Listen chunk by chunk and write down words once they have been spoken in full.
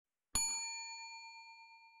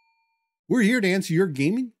We're here to answer your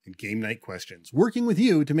gaming and game night questions, working with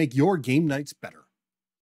you to make your game nights better.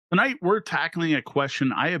 Tonight, we're tackling a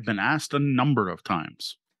question I have been asked a number of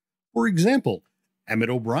times. For example, Emmett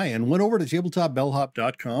O'Brien went over to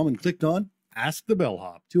tabletopbellhop.com and clicked on Ask The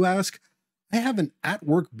Bellhop to ask, I have an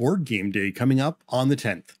at-work board game day coming up on the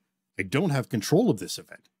 10th. I don't have control of this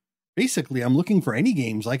event. Basically, I'm looking for any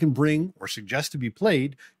games I can bring or suggest to be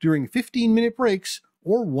played during 15-minute breaks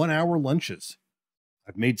or 1-hour lunches.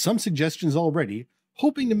 I've made some suggestions already,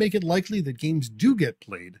 hoping to make it likely that games do get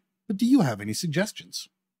played, but do you have any suggestions?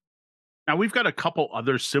 Now, we've got a couple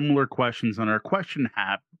other similar questions on our question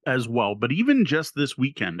hat as well, but even just this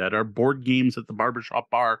weekend at our board games at the barbershop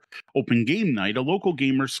bar open game night, a local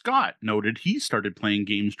gamer, Scott, noted he started playing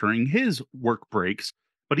games during his work breaks,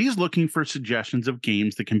 but he's looking for suggestions of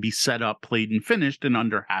games that can be set up, played, and finished in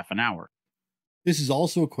under half an hour. This is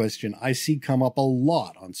also a question I see come up a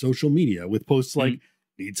lot on social media with posts like,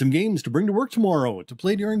 need some games to bring to work tomorrow to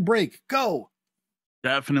play during break, go!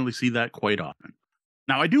 Definitely see that quite often.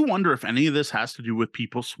 Now, I do wonder if any of this has to do with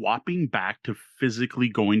people swapping back to physically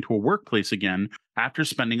going to a workplace again after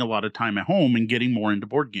spending a lot of time at home and getting more into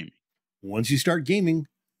board gaming. Once you start gaming,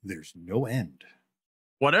 there's no end.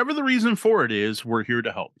 Whatever the reason for it is, we're here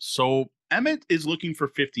to help. So Emmett is looking for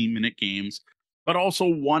 15-minute games, but also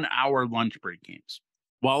 1-hour lunch break games.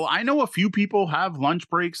 While I know a few people have lunch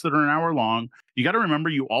breaks that are an hour long, you got to remember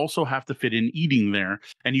you also have to fit in eating there,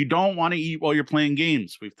 and you don't want to eat while you're playing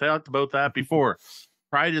games. We've talked about that before.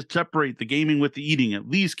 Try to separate the gaming with the eating. At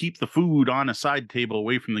least keep the food on a side table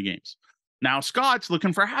away from the games. Now, Scott's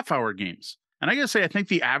looking for half-hour games. And I got to say, I think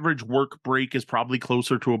the average work break is probably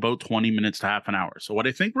closer to about 20 minutes to half an hour. So what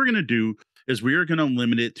I think we're going to do is we are going to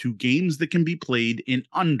limit it to games that can be played in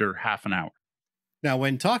under half an hour. Now,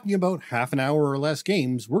 when talking about half an hour or less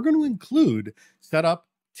games, we're going to include setup,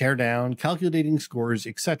 teardown, calculating scores,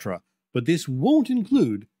 etc. But this won't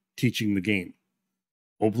include teaching the game.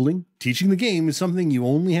 Hopefully, teaching the game is something you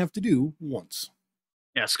only have to do once.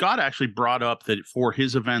 Yeah, Scott actually brought up that for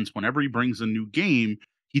his events, whenever he brings a new game,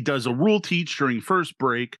 he does a rule teach during first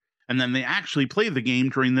break, and then they actually play the game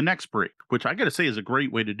during the next break, which I got to say is a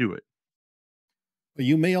great way to do it. But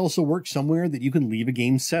you may also work somewhere that you can leave a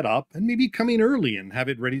game set up and maybe come in early and have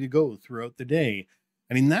it ready to go throughout the day.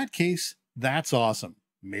 And in that case, that's awesome.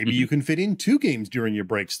 Maybe you can fit in 2 games during your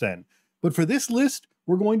breaks then. But for this list,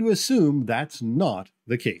 we're going to assume that's not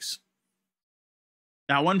the case.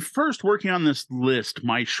 Now, when first working on this list,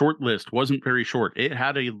 my short list wasn't very short. It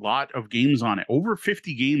had a lot of games on it. Over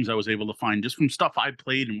 50 games I was able to find just from stuff I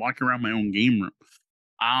played and walking around my own game room.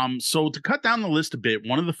 So to cut down the list a bit,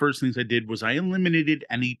 one of the first things I did was I eliminated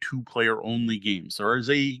any 2-player only games. There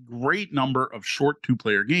is a great number of short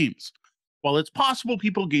 2-player games. While it's possible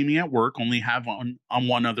people gaming at work only have on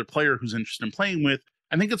one other player who's interested in playing with,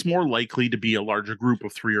 I think it's more likely to be a larger group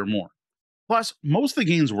of 3 or more. Plus, most of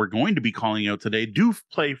the games we're going to be calling out today do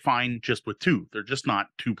play fine just with 2. They're just not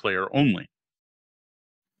 2-player only.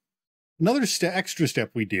 Another extra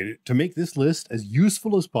step we did to make this list as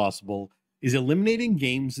useful as possible is eliminating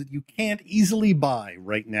games that you can't easily buy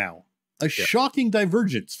right now. A shocking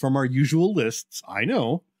divergence from our usual lists, I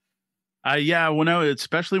know. Yeah,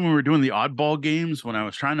 especially when we were doing the oddball games, when I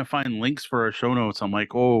was trying to find links for our show notes, I'm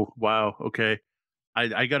like, oh, wow, okay.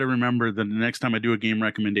 I got to remember that the next time I do a game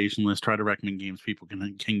recommendation list, try to recommend games people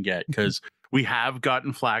can get, because we have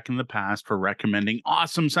gotten flack in the past for recommending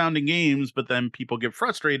awesome sounding games, but then people get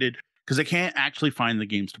frustrated because they can't actually find the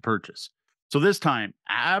games to purchase. So this time,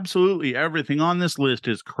 absolutely everything on this list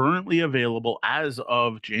is currently available as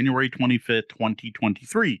of January 25th,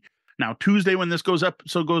 2023. Now, Tuesday when this goes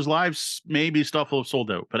live, maybe stuff will have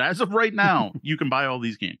sold out. But as of right now, you can buy all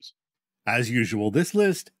these games. As usual, this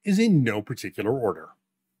list is in no particular order.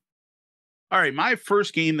 All right, my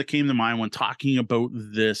first game that came to mind when talking about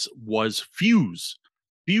this was Fuse.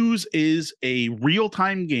 Fuse is a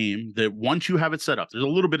real-time game that once you have it set up, there's a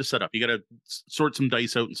little bit of setup. You got to sort some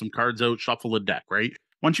dice out and some cards out, shuffle a deck, right?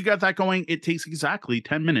 Once you got that going, it takes exactly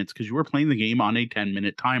 10 minutes because you were playing the game on a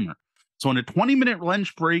 10-minute timer. So in a 20-minute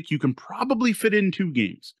lunch break, you can probably fit in 2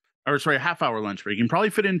 games. A half-hour lunch break. You can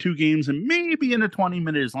probably fit in 2 games and maybe in a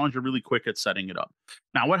 20-minute as long as you're really quick at setting it up.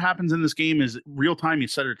 Now, what happens in this game is real time. You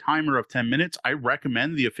set a timer of 10 minutes. I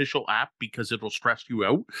recommend the official app because it'll stress you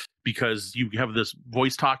out because you have this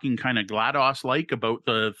voice talking kind of GLaDOS-like about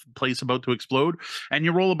the place about to explode. And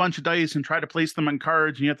you roll a bunch of dice and try to place them on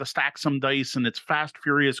cards, and you have to stack some dice, and it's fast,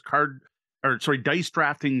 furious dice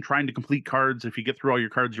drafting, trying to complete cards. If you get through all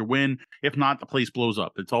your cards, you win. If not, the place blows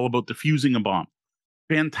up. It's all about defusing a bomb.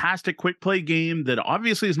 Fantastic quick play game that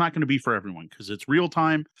obviously is not going to be for everyone because it's real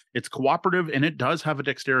time, it's cooperative, and it does have a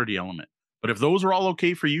dexterity element. But if those are all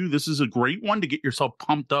okay for you, this is a great one to get yourself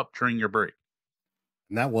pumped up during your break.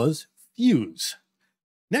 And that was Fuse.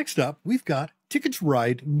 Next up, we've got Ticket to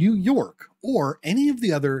Ride New York, or any of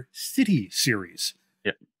the other City series.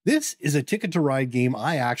 Yep. This is a Ticket to Ride game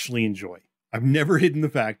I actually enjoy. I've never hidden the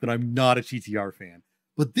fact that I'm not a TTR fan,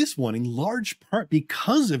 but this one, in large part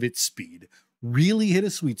because of its speed, really hit a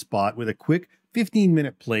sweet spot with a quick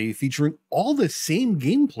 15-minute play featuring all the same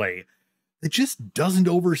gameplay that just doesn't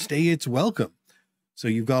overstay its welcome. So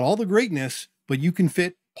you've got all the greatness, but you can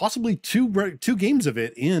fit possibly two games of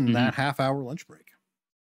it in that half-hour lunch break.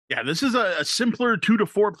 Yeah, this is a simpler 2 to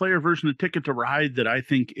 4 player version of Ticket to Ride that I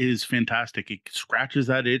think is fantastic. It scratches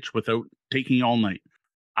that itch without taking all night.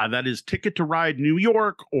 That is Ticket to Ride New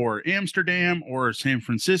York or Amsterdam or San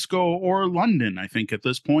Francisco or London, I think, at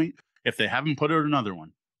this point, if they haven't put out another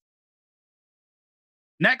one.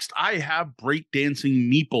 Next, I have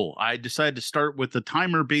Breakdancing Meeple. I decided to start with the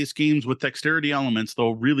timer-based games with dexterity elements,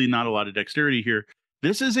 though really not a lot of dexterity here.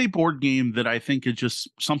 This is a board game that I think is just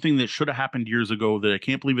something that should have happened years ago that I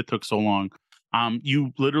can't believe it took so long.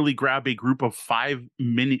 You literally grab a group of 5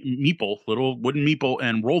 mini meeple, little wooden meeple,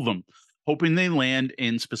 and roll them, hoping they land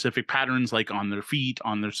in specific patterns like on their feet,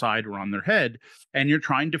 on their side, or on their head. And you're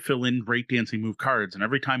trying to fill in breakdancing move cards. And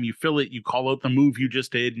every time you fill it, you call out the move you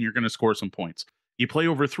just did, and you're going to score some points. You play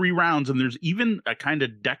over 3 rounds, and there's even a kind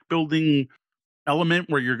of deck building element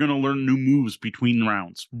where you're going to learn new moves between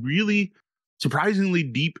rounds. Really surprisingly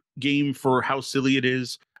deep game for how silly it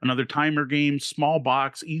is. Another timer game, small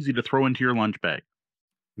box, easy to throw into your lunch bag.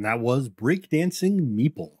 And that was Breakdancing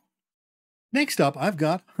Meeple. Next up, I've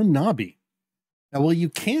got Hanabi. Now, while you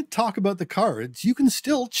can't talk about the cards, you can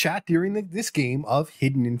still chat during this game of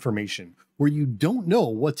hidden information, where you don't know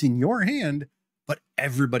what's in your hand, but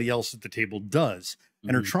everybody else at the table does,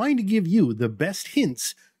 and are trying to give you the best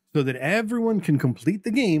hints so that everyone can complete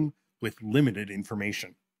the game with limited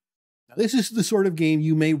information. Now, this is the sort of game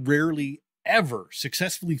you may rarely ever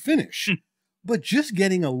successfully finish, but just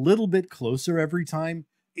getting a little bit closer every time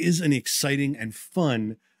is an exciting and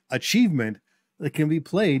fun achievement that can be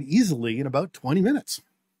played easily in about 20 minutes.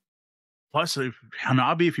 Plus,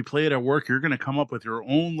 Hanabi, if you play it at work, you're going to come up with your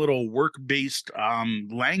own little work-based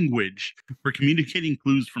language for communicating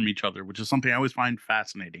clues from each other, which is something I always find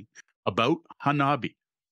fascinating about Hanabi.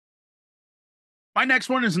 My next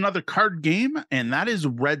one is another card game, and that is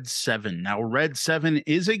Red 7. Now, Red 7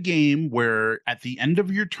 is a game where at the end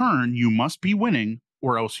of your turn, you must be winning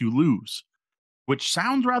or else you lose, which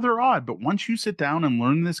sounds rather odd, but once you sit down and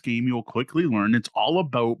learn this game, you'll quickly learn it's all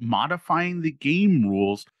about modifying the game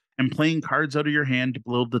rules and playing cards out of your hand to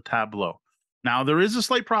build the tableau. Now, there is a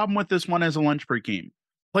slight problem with this one as a lunch break game.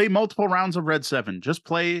 Play multiple rounds of Red 7. Just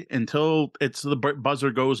play until the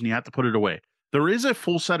buzzer goes and you have to put it away. There is a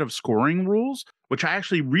full set of scoring rules, which I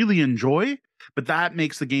actually really enjoy, but that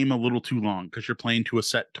makes the game a little too long because you're playing to a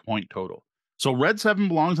set point total. So Red 7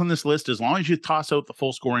 belongs on this list as long as you toss out the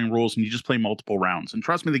full scoring rules and you just play multiple rounds. And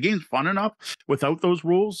trust me, the game's fun enough without those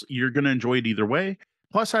rules. You're going to enjoy it either way.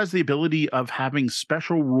 Plus has the ability of having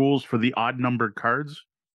special rules for the odd numbered cards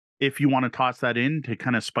if you want to toss that in to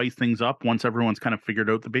kind of spice things up once everyone's kind of figured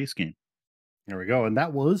out the base game. There we go. And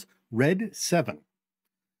that was Red 7.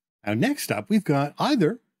 Now, next up, we've got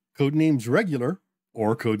either Codenames Regular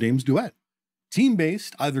or Codenames Duet.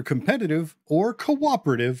 Team-based, either competitive or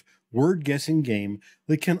cooperative word-guessing game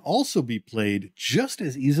that can also be played just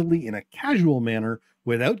as easily in a casual manner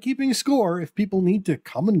without keeping score if people need to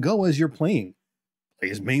come and go as you're playing.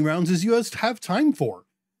 Play as many rounds as you have time for.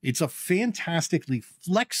 It's a fantastically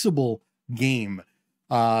flexible game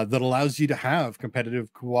that allows you to have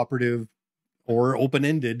competitive, cooperative, or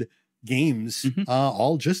open-ended games,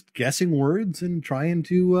 all just guessing words and trying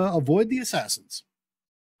to avoid the assassins.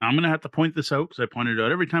 I'm going to have to point this out because I pointed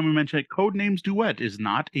out every time we mention it, Codenames Duet is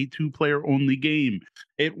not a 2-player only game.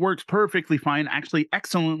 It works perfectly fine, actually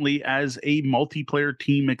excellently as a multiplayer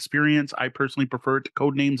team experience. I personally prefer it to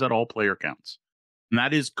Codenames at all player counts. And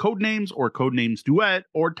that is Codenames or Codenames Duet,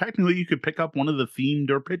 or technically you could pick up one of the themed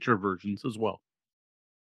or picture versions as well.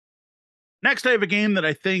 Next, I have a game that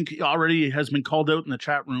I think already has been called out in the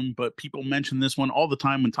chat room, but people mention this one all the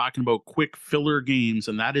time when talking about quick filler games,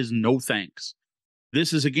 and that is No Thanks.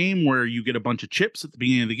 This is a game where you get a bunch of chips at the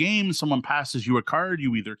beginning of the game. Someone passes you a card.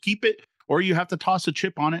 You either keep it or you have to toss a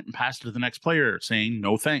chip on it and pass it to the next player saying,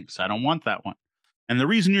 no thanks, I don't want that one. And the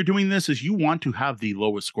reason you're doing this is you want to have the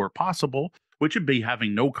lowest score possible, which would be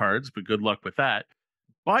having no cards, but good luck with that.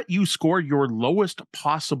 But you score your lowest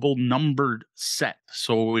possible numbered set.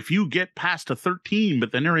 So if you get past a 13,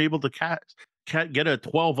 but then you're able to get a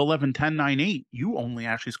 12, 11, 10, 9, 8, you only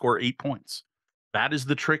actually score 8 points. That is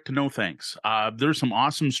the trick to no thanks. There's some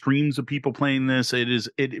awesome streams of people playing this.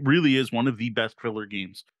 It really is one of the best filler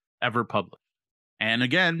games ever published. And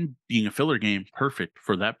again, being a filler game, perfect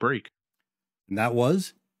for that break. And that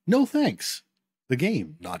was No Thanks, the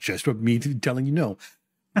game, not just me telling you no.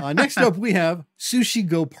 Next up, we have Sushi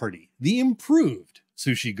Go Party, the improved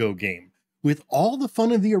Sushi Go game, with all the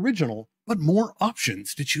fun of the original, but more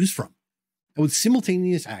options to choose from. And with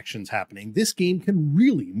simultaneous actions happening, this game can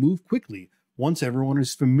really move quickly once everyone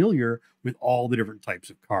is familiar with all the different types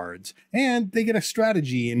of cards, and they get a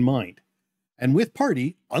strategy in mind. And with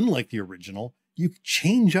Party, unlike the original, you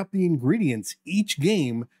change up the ingredients each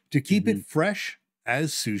game to keep it fresh,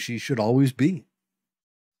 as sushi should always be.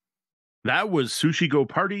 That was Sushi Go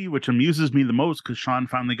Party, which amuses me the most because Sean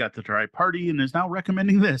finally got to try Party and is now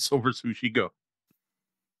recommending this over Sushi Go.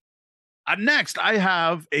 Next, I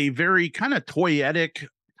have a very kind of toyetic,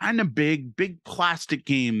 kind of big plastic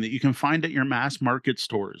game that you can find at your mass market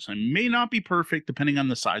stores and may not be perfect depending on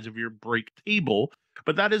the size of your break table,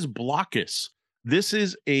 but that is Blockus. This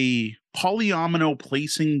is a polyomino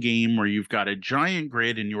placing game where you've got a giant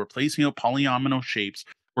grid and you're placing out polyomino shapes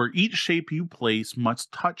where each shape you place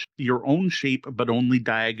must touch your own shape, but only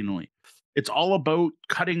diagonally. It's all about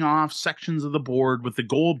cutting off sections of the board with the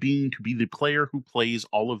goal being to be the player who plays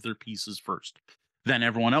all of their pieces first. Then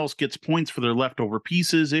everyone else gets points for their leftover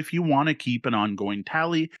pieces if you want to keep an ongoing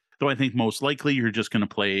tally, though I think most likely you're just going to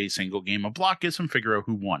play a single game of Blockus and figure out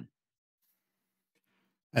who won.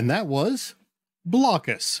 And that was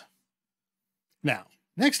Blockus. Now,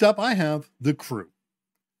 next up I have The Crew.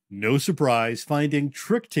 No surprise finding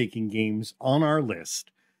trick-taking games on our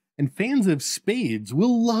list. And fans of spades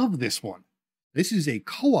will love this one. This is a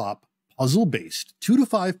co-op, puzzle-based, 2 to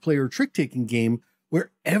 5 player trick-taking game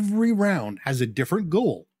where every round has a different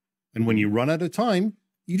goal. And when you run out of time,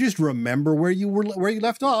 you just remember where you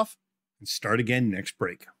left off and start again next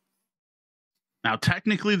break. Now,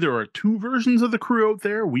 technically, there are 2 versions of The Crew out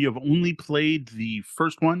there. We have only played the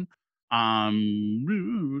first one.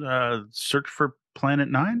 Search for Planet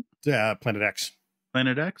 9? Planet X.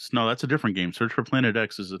 Planet X? No, that's a different game. Search for Planet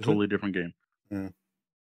X is a totally different game. Yeah.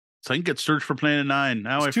 So I think it's Search for Planet 9.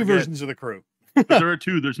 Now There's 2 versions of The Crew. But there are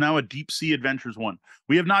 2. There's now a Deep Sea Adventures one.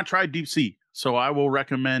 We have not tried Deep Sea, so I will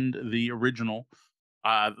recommend the original,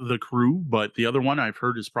 The Crew, but the other one I've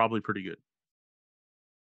heard is probably pretty good.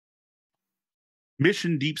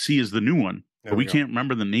 Mission Deep Sea is the new one, but we can't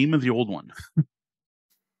remember the name of the old one.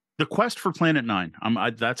 The Quest for Planet 9.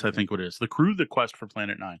 That's, I think, what it is. The Crew, The Quest for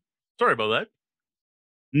Planet 9. Sorry about that.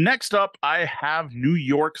 Next up, I have New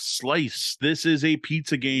York Slice. This is a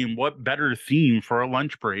pizza game. What better theme for a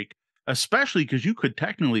lunch break? Especially because you could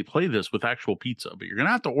technically play this with actual pizza, but you're going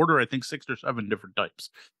to have to order, I think, 6 or 7 different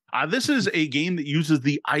types. This is a game that uses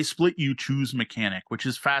the I split you choose mechanic, which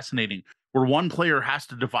is fascinating, where one player has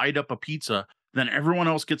to divide up a pizza, then everyone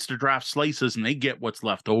else gets to draft slices and they get what's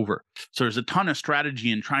left over. So there's a ton of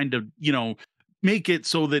strategy in trying to, make it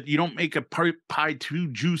so that you don't make a pie too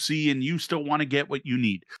juicy and you still want to get what you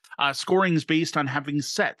need. Scoring is based on having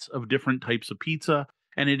sets of different types of pizza,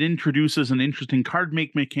 and it introduces an interesting card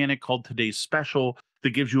make mechanic called Today's Special that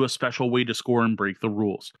gives you a special way to score and break the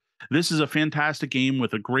rules. This is a fantastic game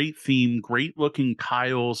with a great theme, great looking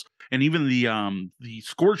tiles, and even the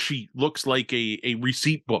score sheet looks like a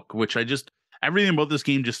receipt book, which everything about this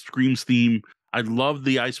game just screams theme. I love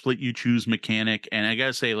the I split you choose mechanic, and I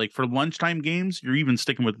gotta say, like, for lunchtime games, you're even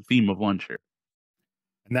sticking with the theme of lunch here.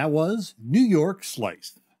 And that was New York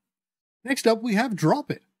Slice. Next up, we have Drop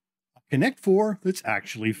It, a Connect 4 that's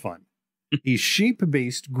actually fun. A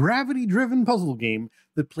shape-based, gravity-driven puzzle game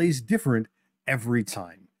that plays different every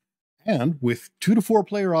time. And with 2 to 4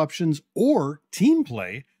 player options or team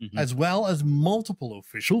play, as well as multiple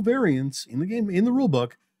official variants in the game, in the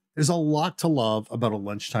rulebook, there's a lot to love about a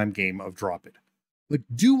lunchtime game of Drop It. But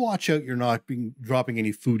do watch out you're not dropping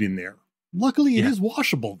any food in there. Luckily, it is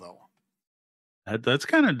washable, though. That's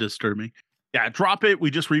kind of disturbing. Yeah, Drop It. We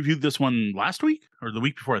just reviewed this one last week or the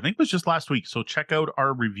week before. I think it was just last week. So check out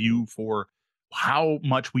our review for how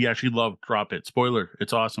much we actually love Drop It. Spoiler,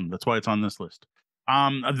 it's awesome. That's why it's on this list.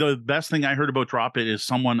 The best thing I heard about Drop It is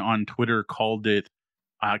someone on Twitter called it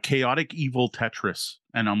Chaotic Evil Tetris.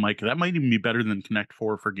 And I'm like, that might even be better than Connect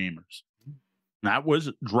 4 for gamers. That was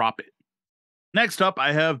Drop It. Next up,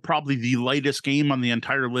 I have probably the lightest game on the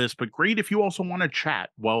entire list, but great if you also want to chat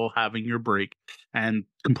while having your break and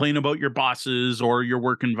complain about your bosses or your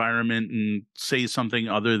work environment and say something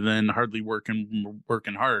other than hardly working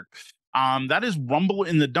hard. That is Rumble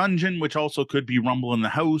in the Dungeon, which also could be Rumble in the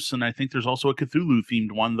House. And I think there's also a Cthulhu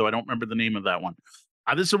themed one, though I don't remember the name of that one.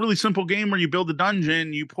 This is a really simple game where you build a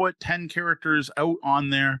dungeon, you put 10 characters out on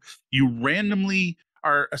there, you randomly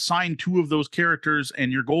are assigned 2 of those characters,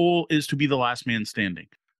 and your goal is to be the last man standing,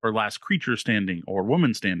 or last creature standing, or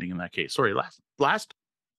woman standing in that case. Sorry, last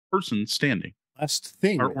person standing. Last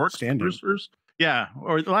thing Or orcs standing. first? Yeah,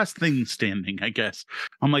 or the last thing standing, I guess.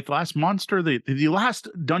 I'm like, last monster, the last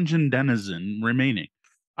dungeon denizen remaining.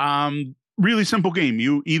 Really simple game.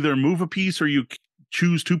 You either move a piece or you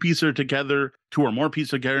choose 2 pieces together, 2 or more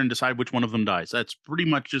pieces together, and decide which one of them dies. That's pretty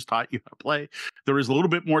much just taught you how to play. There is a little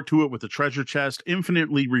bit more to it with the treasure chest,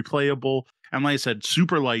 infinitely replayable, and like I said,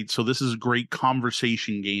 super light. So this is a great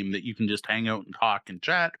conversation game that you can just hang out and talk and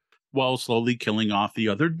chat while slowly killing off the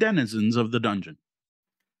other denizens of the dungeon.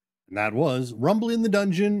 And that was Rumble in the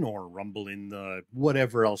Dungeon, or Rumble in the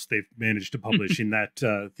whatever else they've managed to publish in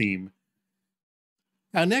that theme.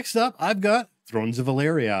 Now, next up, I've got Thrones of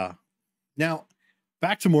Valeria. Now,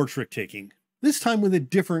 back to more trick-taking, this time with a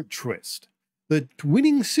different twist. The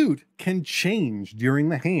winning suit can change during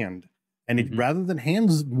the hand, and rather than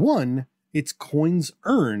hands won, it's coins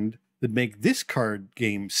earned that make this card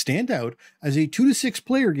game stand out as a 2 to 6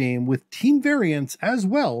 player game with team variants as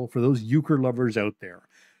well for those euchre lovers out there.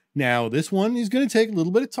 Now, this one is going to take a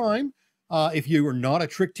little bit of time. If you are not a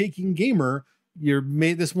trick-taking gamer,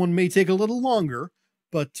 this one may take a little longer.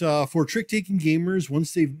 But for trick-taking gamers,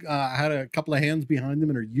 once they've had a couple of hands behind them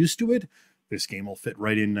and are used to it, this game will fit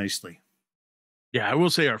right in nicely. Yeah, I will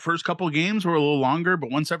say our first couple of games were a little longer,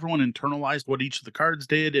 but once everyone internalized what each of the cards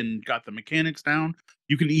did and got the mechanics down,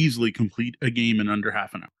 you can easily complete a game in under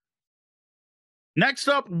half an hour. Next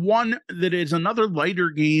up, one that is another lighter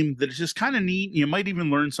game that is just kind of neat. You might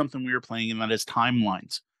even learn something we were playing, and that is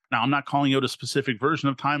Timelines. Now, I'm not calling out a specific version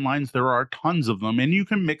of Timelines. There are tons of them, and you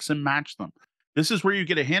can mix and match them. This is where you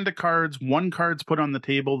get a hand of cards, one card's put on the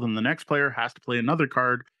table, then the next player has to play another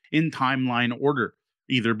card in timeline order,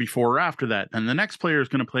 either before or after that. Then the next player is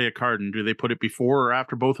going to play a card, and do they put it before or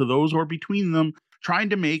after both of those, or between them, trying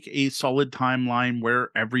to make a solid timeline where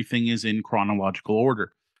everything is in chronological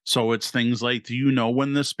order. So it's things like, do you know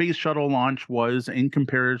when the space shuttle launch was in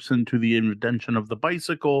comparison to the invention of the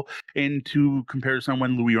bicycle, and to comparison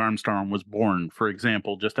when Louis Armstrong was born, for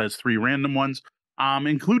example, just as 3 random ones.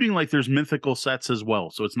 Including like there's mythical sets as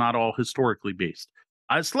well. So it's not all historically based.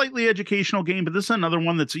 A slightly educational game, but this is another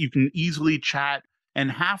one that's you can easily chat.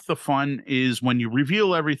 And half the fun is when you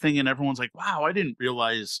reveal everything and everyone's like, wow, I didn't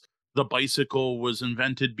realize the bicycle was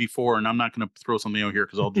invented before. And I'm not going to throw something out here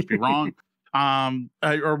because I'll just be wrong.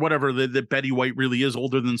 Or whatever, that Betty White really is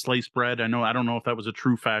older than sliced bread. I don't know if that was a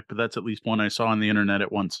true fact, but that's at least one I saw on the internet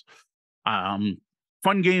at once.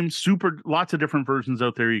 Fun game, lots of different versions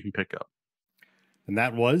out there you can pick up. And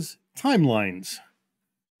that was Timelines.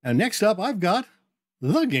 And next up, I've got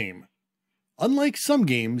The Game. Unlike some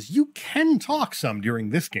games, you can talk some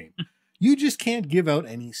during this game. You just can't give out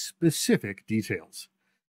any specific details.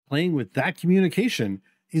 Playing with that communication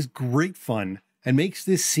is great fun and makes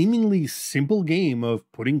this seemingly simple game of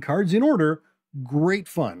putting cards in order great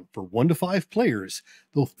fun for 1 to 5 players,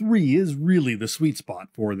 though 3 is really the sweet spot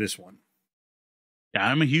for this one. Yeah,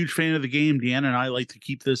 I'm a huge fan of the game. Deanna and I like to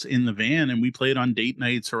keep this in the van, and we play it on date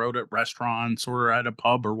nights or out at restaurants or at a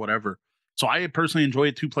pub or whatever. So I personally enjoy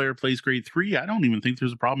it. 2-player plays great. 3, I don't even think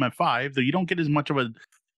there's a problem at 5, though you don't get as much of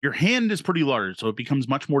your hand is pretty large, so it becomes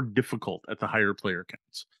much more difficult at the higher player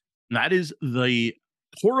counts. And that is the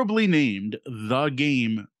horribly named The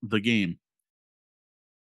Game.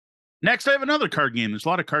 Next, I have another card game. There's a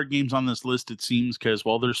lot of card games on this list, it seems, because,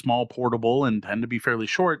 well, they're small, portable, and tend to be fairly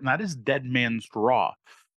short, and that is Dead Man's Draw.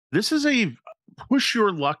 This is a push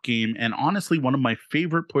your luck game, and honestly, one of my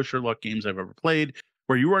favorite push your luck games I've ever played,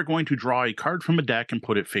 where you are going to draw a card from a deck and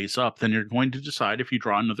put it face up. Then you're going to decide if you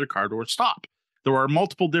draw another card or stop. There are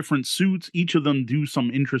multiple different suits. Each of them do some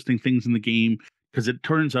interesting things in the game, because it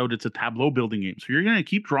turns out it's a tableau building game. So you're going to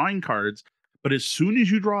keep drawing cards, but as soon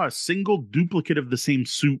as you draw a single duplicate of the same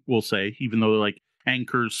suit, we'll say, even though they're like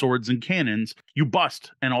anchors, swords, and cannons, you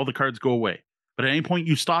bust and all the cards go away. But at any point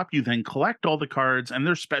you stop, you then collect all the cards and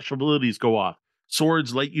their special abilities go off.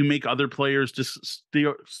 Swords let you make other players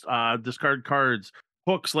discard cards.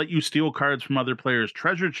 Hooks let you steal cards from other players.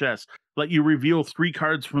 Treasure chests let you reveal 3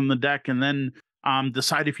 cards from the deck and then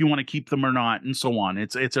decide if you want to keep them or not, and so on.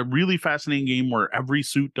 It's a really fascinating game where every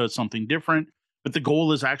suit does something different. But the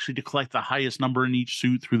goal is actually to collect the highest number in each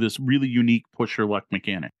suit through this really unique push your luck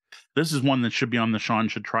mechanic. This is one that should be on the Sean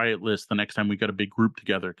Should Try It list the next time we got a big group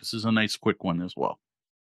together, because this is a nice quick one as well.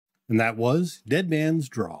 And that was Dead Man's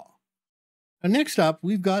Draw. And next up,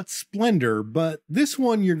 we've got Splendor, but this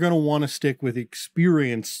one you're going to want to stick with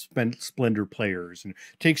experienced Splendor players and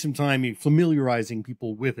take some time familiarizing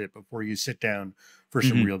people with it before you sit down for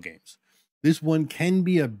some real games. This one can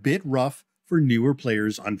be a bit rough for newer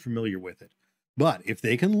players unfamiliar with it, but if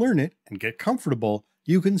they can learn it and get comfortable,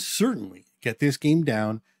 you can certainly get this game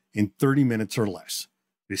down in 30 minutes or less.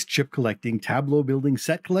 This chip collecting, tableau building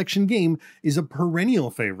set collection game is a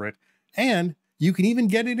perennial favorite, and you can even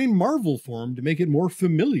get it in Marvel form to make it more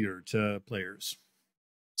familiar to players.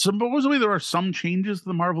 Supposedly there are some changes to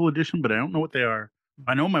the Marvel edition, but I don't know what they are.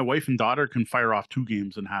 I know my wife and daughter can fire off 2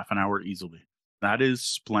 games in half an hour easily. That is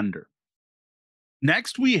Splendor.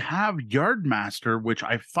 Next, we have Yardmaster, which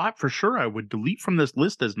I thought for sure I would delete from this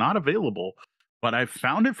list as not available, but I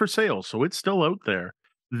found it for sale, so it's still out there.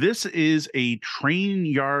 This is a train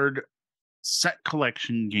yard set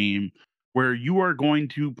collection game where you are going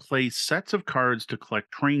to play sets of cards to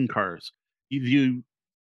collect train cars. The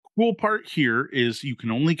cool part here is you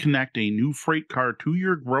can only connect a new freight car to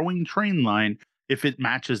your growing train line if it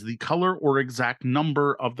matches the color or exact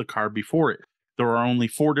number of the car before it. There are only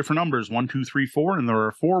 4 different numbers, 1, 2, 3, 4, and there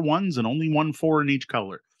are 4 ones and only 1 4 in each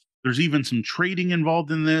color. There's even some trading involved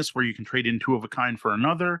in this where you can trade in 2 of a kind for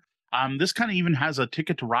another. This kind of even has a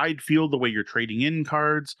ticket to ride feel the way you're trading in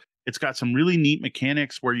cards. It's got some really neat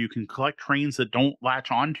mechanics where you can collect trains that don't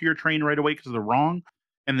latch onto your train right away because they're wrong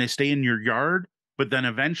and they stay in your yard. But then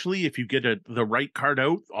eventually, if you get the right card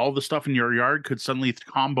out, all the stuff in your yard could suddenly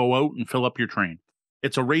combo out and fill up your train.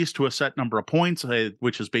 It's a race to a set number of points,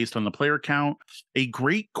 which is based on the player count. A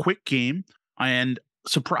great quick game, and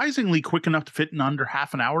surprisingly quick enough to fit in under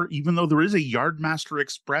half an hour, even though there is a Yardmaster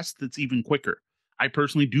Express that's even quicker. I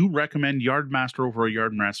personally do recommend Yardmaster over a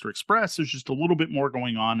Yardmaster Express. There's just a little bit more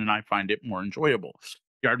going on, and I find it more enjoyable.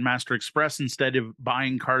 Yardmaster Express, instead of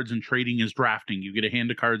buying cards and trading, is drafting. You get a hand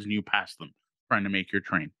of cards and you pass them, trying to make your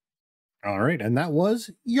train. All right, and that was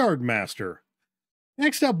Yardmaster.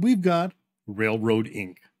 Next up, we've got Railroad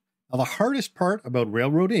Inc. Now, the hardest part about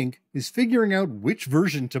Railroad Inc. is figuring out which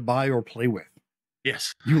version to buy or play with.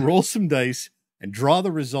 Yes. You roll some dice and draw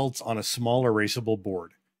the results on a small erasable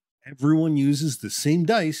board. Everyone uses the same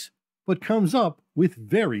dice, but comes up with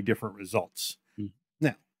very different results.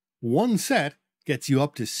 Now, one set gets you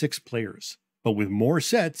up to 6 players, but with more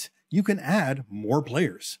sets, you can add more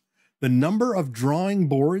players. The number of drawing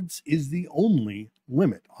boards is the only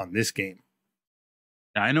limit on this game.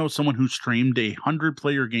 I know someone who streamed a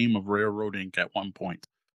 100-player game of Railroad Inc. at one point.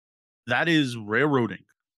 That is Railroad Inc.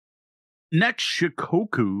 Next,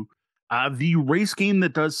 Shikoku, the race game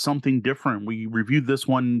that does something different. We reviewed this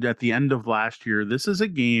one at the end of last year. This is a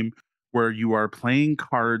game where you are playing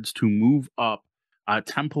cards to move up a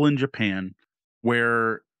temple in Japan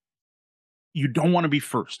where you don't want to be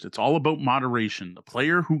first. It's all about moderation. The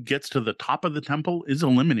player who gets to the top of the temple is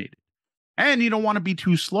eliminated. And you don't want to be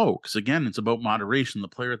too slow because, again, it's about moderation. The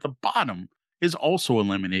player at the bottom is also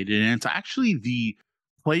eliminated. And it's actually the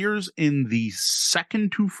players in the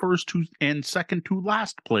second to first and second to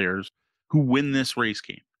last players who win this race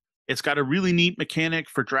game. It's got a really neat mechanic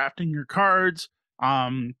for drafting your cards.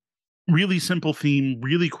 Really simple theme,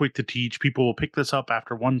 really quick to teach. People will pick this up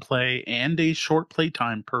after one play and a short play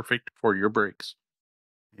time, perfect for your breaks.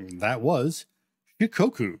 And that was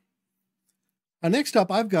Shikoku. Next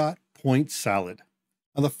up, I've got Point Salad.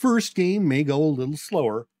 Now, the first game may go a little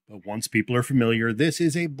slower, but once people are familiar, this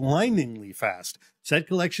is a blindingly fast set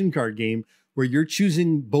collection card game where you're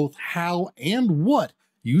choosing both how and what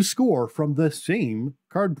you score from the same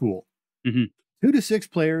card pool. 2 to 6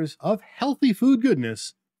 players of healthy food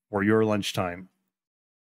goodness for your lunchtime.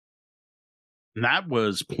 That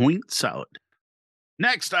was Point Salad.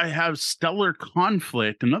 Next, I have Stellar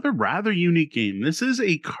Conflict, another rather unique game. This is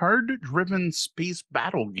a card-driven space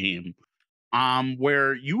battle game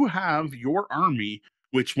where you have your army,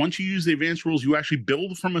 which once you use the advanced rules, you actually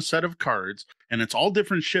build from a set of cards, and it's all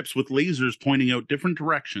different ships with lasers pointing out different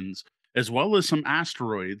directions, as well as some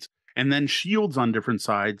asteroids, and then shields on different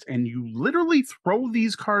sides, and you literally throw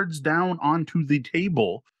these cards down onto the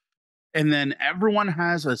table, and then everyone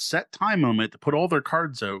has a set time limit to put all their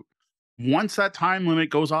cards out. Once that time limit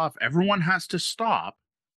goes off, everyone has to stop,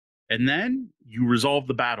 and then you resolve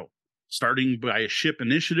the battle, starting by a ship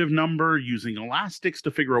initiative number, using elastics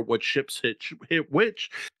to figure out what ships hit which,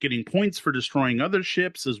 getting points for destroying other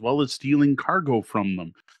ships, as well as stealing cargo from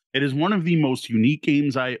them. It is one of the most unique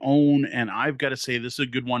games I own, and I've got to say this is a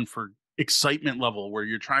good one for excitement level, where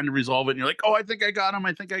you're trying to resolve it, and you're like, oh, I think I got him,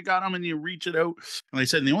 and you reach it out. And they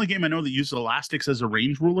said, the only game I know that uses elastics as a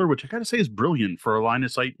range ruler, which I got to say is brilliant for a line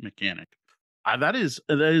of sight mechanic. That is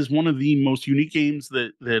one of the most unique games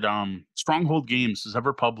that Stronghold Games has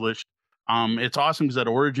ever published. It's awesome because at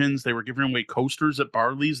Origins, they were giving away coasters at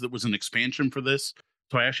Barley's that was an expansion for this.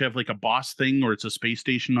 So I actually have like a boss thing or it's a space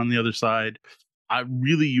station on the other side. A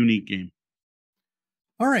really unique game.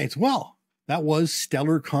 All right, well, that was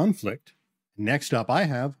Stellar Conflict. Next up, I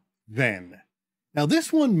have Then. Now,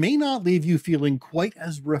 this one may not leave you feeling quite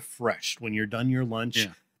as refreshed when you're done your lunch,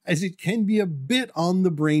 as it can be a bit on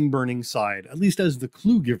the brain-burning side, at least as the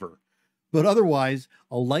clue giver. But otherwise,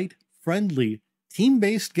 a light, friendly,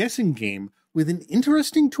 team-based guessing game with an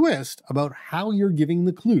interesting twist about how you're giving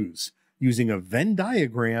the clues, using a Venn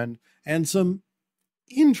diagram and some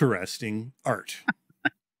interesting art.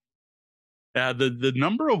 The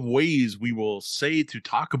number of ways we will say to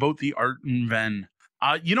talk about the art in Venn.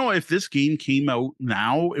 If this game came out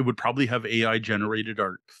now, it would probably have AI generated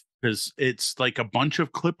art because it's like a bunch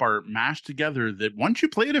of clip art mashed together that once you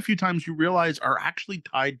play it a few times, you realize are actually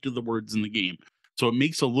tied to the words in the game. So it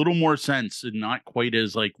makes a little more sense and not quite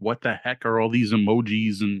as like, what the heck are all these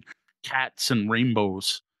emojis and cats and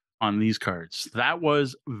rainbows on these cards? That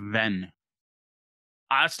was Venn.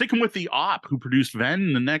 Sticking with the op who produced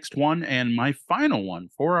Venn, the next one and my final one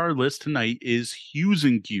for our list tonight is Hues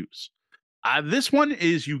and Cues. This one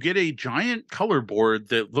is you get a giant color board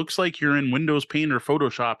that looks like you're in Windows Paint or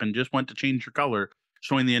Photoshop and just went to change your color,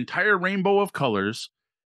 showing the entire rainbow of colors.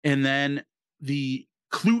 And then the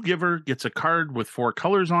clue giver gets a card with 4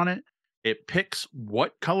 colors on it. It picks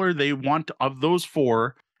what color they want of those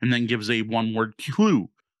 4 and then gives a one-word clue.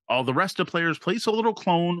 All the rest of players place a little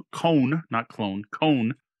cone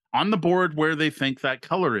on the board where they think that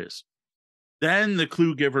color is. Then the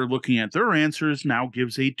clue giver, looking at their answers, now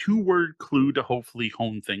gives a 2-word clue to hopefully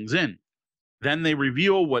hone things in. Then they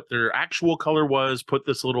reveal what their actual color was, put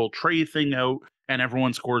this little tray thing out, and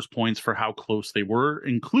everyone scores points for how close they were,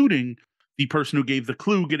 including the person who gave the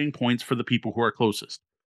clue getting points for the people who are closest.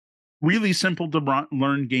 Really simple to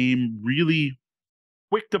learn game, really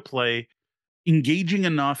quick to play, engaging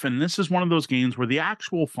enough. And this is one of those games where the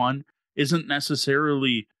actual fun isn't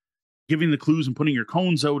necessarily giving the clues and putting your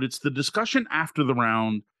cones out. It's the discussion after the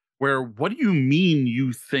round where, what do you mean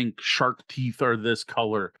you think shark teeth are this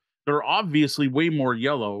color? They're obviously way more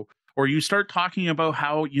yellow. Or you start talking about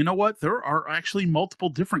how, you know what, there are actually multiple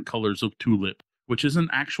different colors of tulip, which is an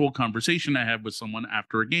actual conversation I had with someone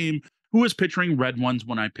after a game who was picturing red ones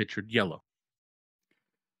when I pictured yellow.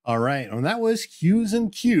 All right, and that was Hues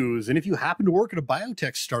and Cues. And if you happen to work at a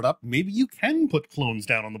biotech startup, maybe you can put clones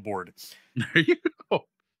down on the board. There you go.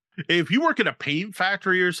 If you work at a paint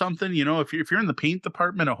factory or something, if you're in the paint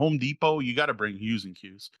department at Home Depot, you got to bring Hues and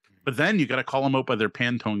Cues. But then you got to call them out by their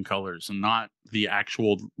Pantone colors and not the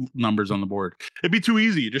actual numbers on the board. It'd be too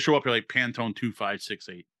easy. You just show up, you're like Pantone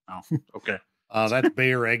 2568. Oh, okay. That's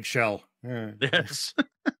Bayer eggshell. Yes,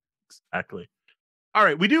 exactly. All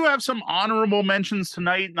right, we do have some honorable mentions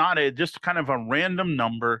tonight, not just kind of a random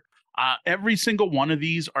number. Every single one of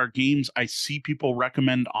these are games I see people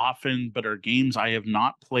recommend often, but are games I have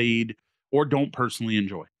not played or don't personally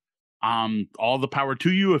enjoy. All the power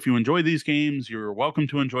to you. If you enjoy these games, you're welcome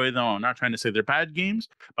to enjoy them. I'm not trying to say they're bad games,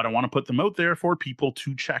 but I want to put them out there for people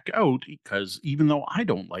to check out because even though I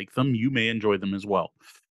don't like them, you may enjoy them as well,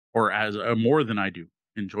 or as more than I do.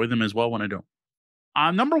 Enjoy them as well when I don't.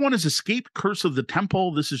 Number 1 is Escape Curse of the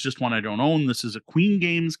Temple. This is just one I don't own. This is a Queen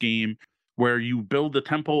Games game where you build a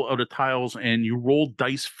temple out of tiles and you roll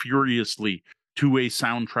dice furiously to a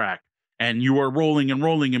soundtrack. And you are rolling and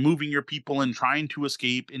rolling and moving your people and trying to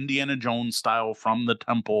escape Indiana Jones style from the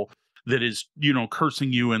temple that is,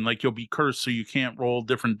 cursing you. And like you'll be cursed so you can't roll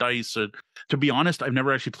different dice. To be honest, I've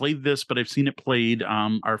never actually played this, but I've seen it played.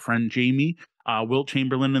 Our friend Jamie, Wilt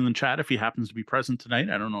Chamberlain in the chat, if he happens to be present tonight,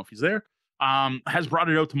 I don't know if he's there, has brought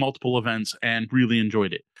it out to multiple events and really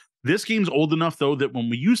enjoyed it. This game's old enough, though, that when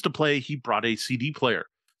we used to play, he brought a CD player.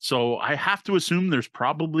 So I have to assume there's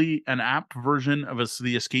probably an app version of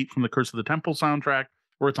the Escape from the Curse of the Temple soundtrack,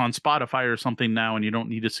 or it's on Spotify or something now, and you don't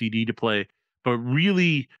need a CD to play. But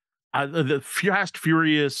really, the Fast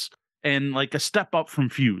Furious and like a step up from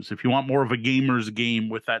Fuse, if you want more of a gamer's game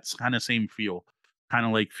with that kind of same feel, kind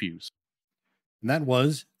of like Fuse. And that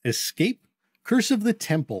was Escape Curse of the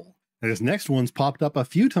Temple. This next one's popped up a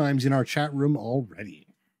few times in our chat room already.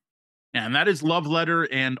 And that is Love Letter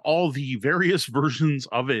and all the various versions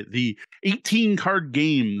of it. The 18-card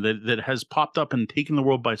game that has popped up and taken the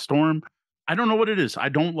world by storm. I don't know what it is. I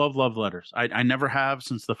don't love Love Letters. I never have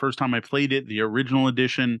since the first time I played it. The original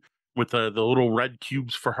edition with the little red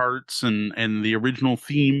cubes for hearts and the original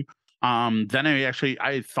theme. Then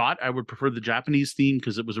I thought I would prefer the Japanese theme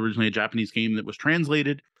because it was originally a Japanese game that was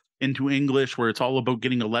translated into English, where it's all about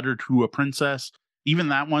getting a letter to a princess. Even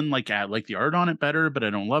that one, like I like the art on it better, but I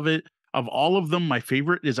don't love it. Of all of them, my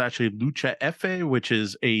favorite is actually Lucha F, which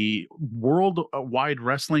is a worldwide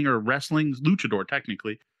wrestling or wrestling luchador,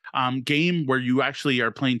 technically, game where you actually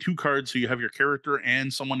are playing two cards. So you have your character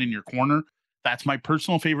and someone in your corner. That's my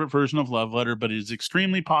personal favorite version of Love Letter, but it is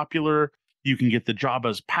extremely popular. You can get the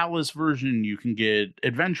Jabba's Palace version. You can get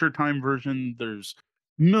Adventure Time version. There's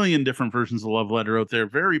a million different versions of Love Letter out there.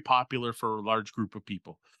 Very popular for a large group of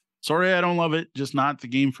people. Sorry, I don't love it. Just not the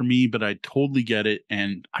game for me, but I totally get it.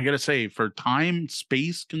 And I got to say, for time,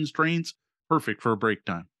 space constraints, perfect for a break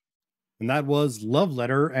time. And that was Love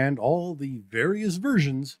Letter and all the various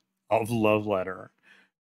versions of Love Letter.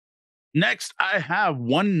 Next, I have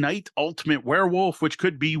One Night Ultimate Werewolf, which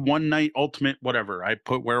could be One Night Ultimate whatever. I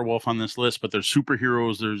put werewolf on this list, but there's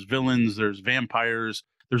superheroes, there's villains, there's vampires,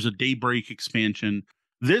 there's a Daybreak expansion.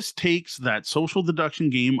 This takes that social deduction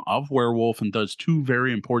game of werewolf and does two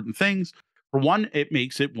very important things. For one, it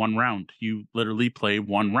makes it one round. You literally play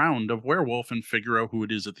one round of werewolf and figure out who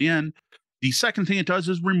it is at the end. The second thing it does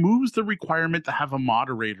is removes the requirement to have a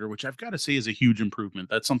moderator, which I've got to say is a huge improvement.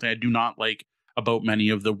 That's something I do not like about many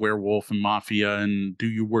of the werewolf and mafia and do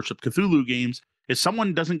you worship Cthulhu games, is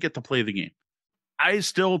someone doesn't get to play the game. I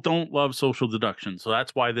still don't love social deduction, so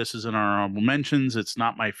that's why this is in our honorable mentions. It's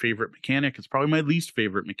not my favorite mechanic. It's probably my least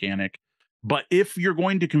favorite mechanic. But if you're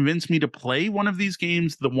going to convince me to play one of these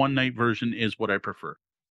games, the one night version is what I prefer.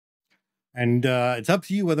 And it's up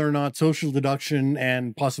to you whether or not social deduction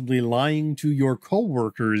and possibly lying to your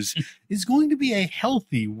coworkers is going to be a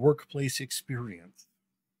healthy workplace experience.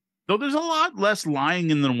 Though there's a lot less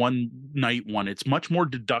lying in the one night one. It's much more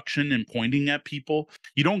deduction and pointing at people.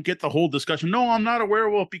 You don't get the whole discussion, no, I'm not a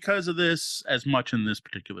werewolf because of this, as much in this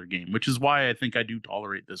particular game, which is why I think I do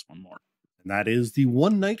tolerate this one more. And that is the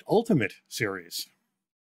One Night Ultimate series.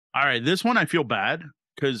 All right, this one I feel bad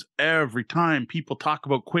because every time people talk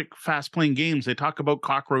about quick, fast-playing games, they talk about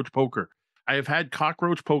Cockroach Poker. I have had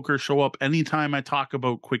Cockroach Poker show up anytime I talk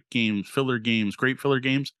about quick games, filler games, great filler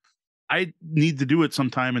games. I need to do it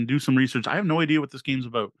sometime and do some research. I have no idea what this game's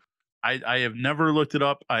about. I have never looked it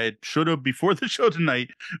up. I should have, before the show tonight,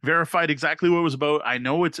 verified exactly what it was about. I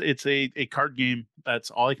know it's a card game.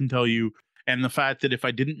 That's all I can tell you. And the fact that if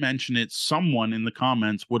I didn't mention it, someone in the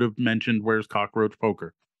comments would have mentioned Where's Cockroach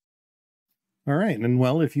Poker. All right. And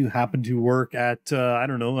well, if you happen to work at, I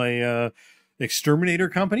don't know, a exterminator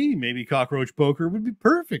company, maybe Cockroach Poker would be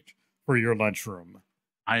perfect for your lunchroom.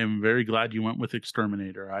 I am very glad you went with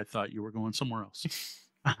Exterminator. I thought you were going somewhere else.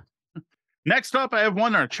 Next up, I have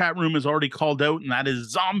one our chat room has already called out, and that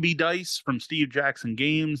is Zombie Dice from Steve Jackson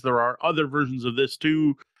Games. There are other versions of this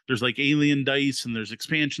too. There's like Alien Dice, and there's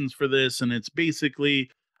expansions for this, and it's basically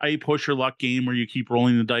a push your luck game where you keep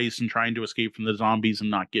rolling the dice and trying to escape from the zombies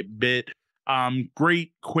and not get bit.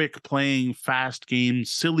 Great, quick playing, fast game,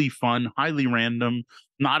 silly fun, highly random,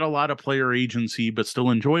 not a lot of player agency, but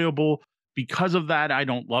still enjoyable. Because of that, I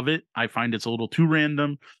don't love it. I find it's a little too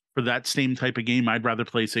random. For that same type of game, I'd rather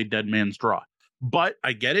play, say, Dead Man's Draw. But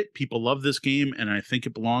I get it. People love this game, and I think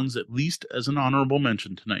it belongs at least as an honorable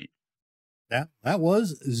mention tonight. That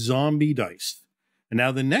was Zombie Dice. And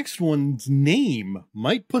now the next one's name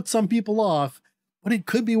might put some people off, but it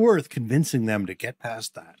could be worth convincing them to get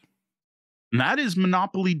past that. And that is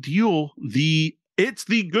Monopoly Deal. It's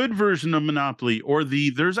the good version of Monopoly, or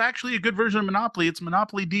there's actually a good version of Monopoly. It's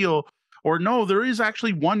Monopoly Deal. Or no, there is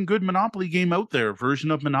actually one good Monopoly game out there,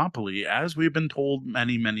 version of Monopoly, as we've been told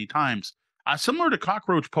many, many times. Similar to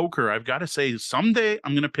Cockroach Poker, I've got to say, someday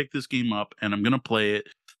I'm going to pick this game up and I'm going to play it.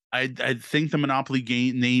 I think the Monopoly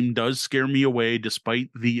game name does scare me away, despite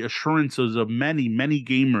the assurances of many, many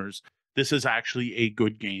gamers. This is actually a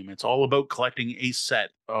good game. It's all about collecting a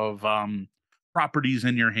set of properties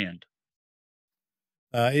in your hand.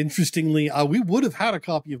 Interestingly, we would have had a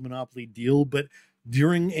copy of Monopoly Deal, but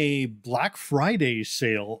during a Black Friday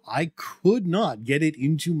sale, I could not get it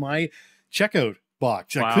into my checkout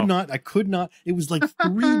box. Wow. I could not. It was like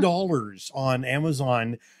 $3 on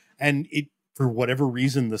Amazon, and it, for whatever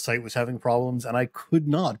reason, the site was having problems, and I could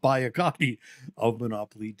not buy a copy of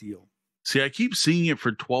Monopoly Deal. See, I keep seeing it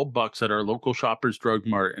for $12 at our local Shoppers Drug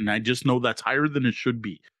Mart, and I just know that's higher than it should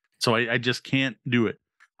be. So I just can't do it.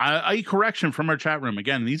 A correction from our chat room.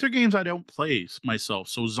 Again, these are games I don't play myself.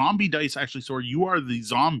 So Zombie Dice actually, so you are the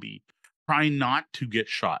zombie trying not to get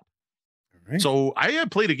shot. Right. So I had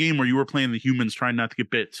played a game where you were playing the humans trying not to get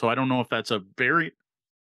bit. So I don't know if that's an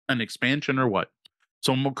expansion or what.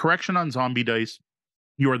 So correction on Zombie Dice.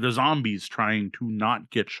 You are the zombies trying to not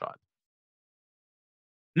get shot.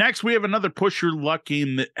 Next, we have another push your luck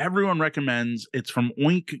game that everyone recommends. It's from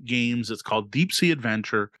Oink Games. It's called Deep Sea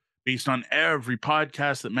Adventure. Based on every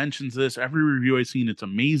podcast that mentions this, every review I've seen, it's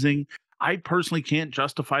amazing. I personally can't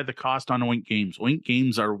justify the cost on Oink games. Oink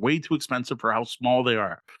games are way too expensive for how small they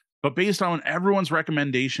are. But based on everyone's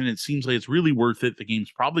recommendation, it seems like it's really worth it. The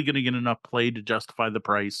game's probably going to get enough play to justify the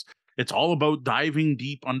price. It's all about diving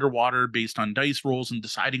deep underwater based on dice rolls and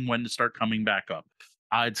deciding when to start coming back up.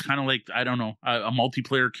 It's kind of like, I don't know, a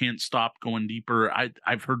multiplayer can't stop going deeper.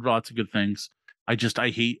 I've heard lots of good things. I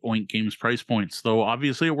hate Oink Games price points, though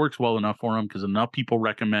obviously it works well enough for them because enough people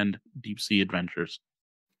recommend deep sea adventures.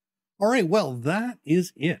 All right, well, that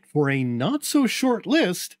is it for a not so short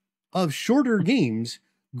list of shorter games.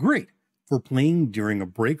 Great for playing during a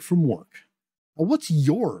break from work. What's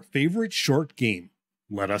your favorite short game?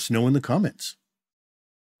 Let us know in the comments.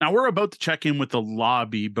 Now we're about to check in with the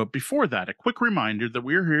lobby, but before that, a quick reminder that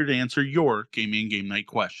we're here to answer your gaming game night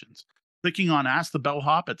questions. Clicking on Ask the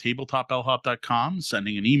Bellhop at tabletopbellhop.com,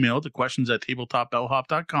 sending an email to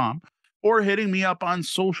questions@tabletopbellhop.com, or hitting me up on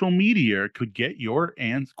social media could get your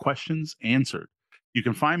questions answered. You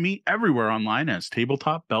can find me everywhere online as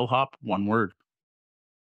Tabletop Bellhop, one word.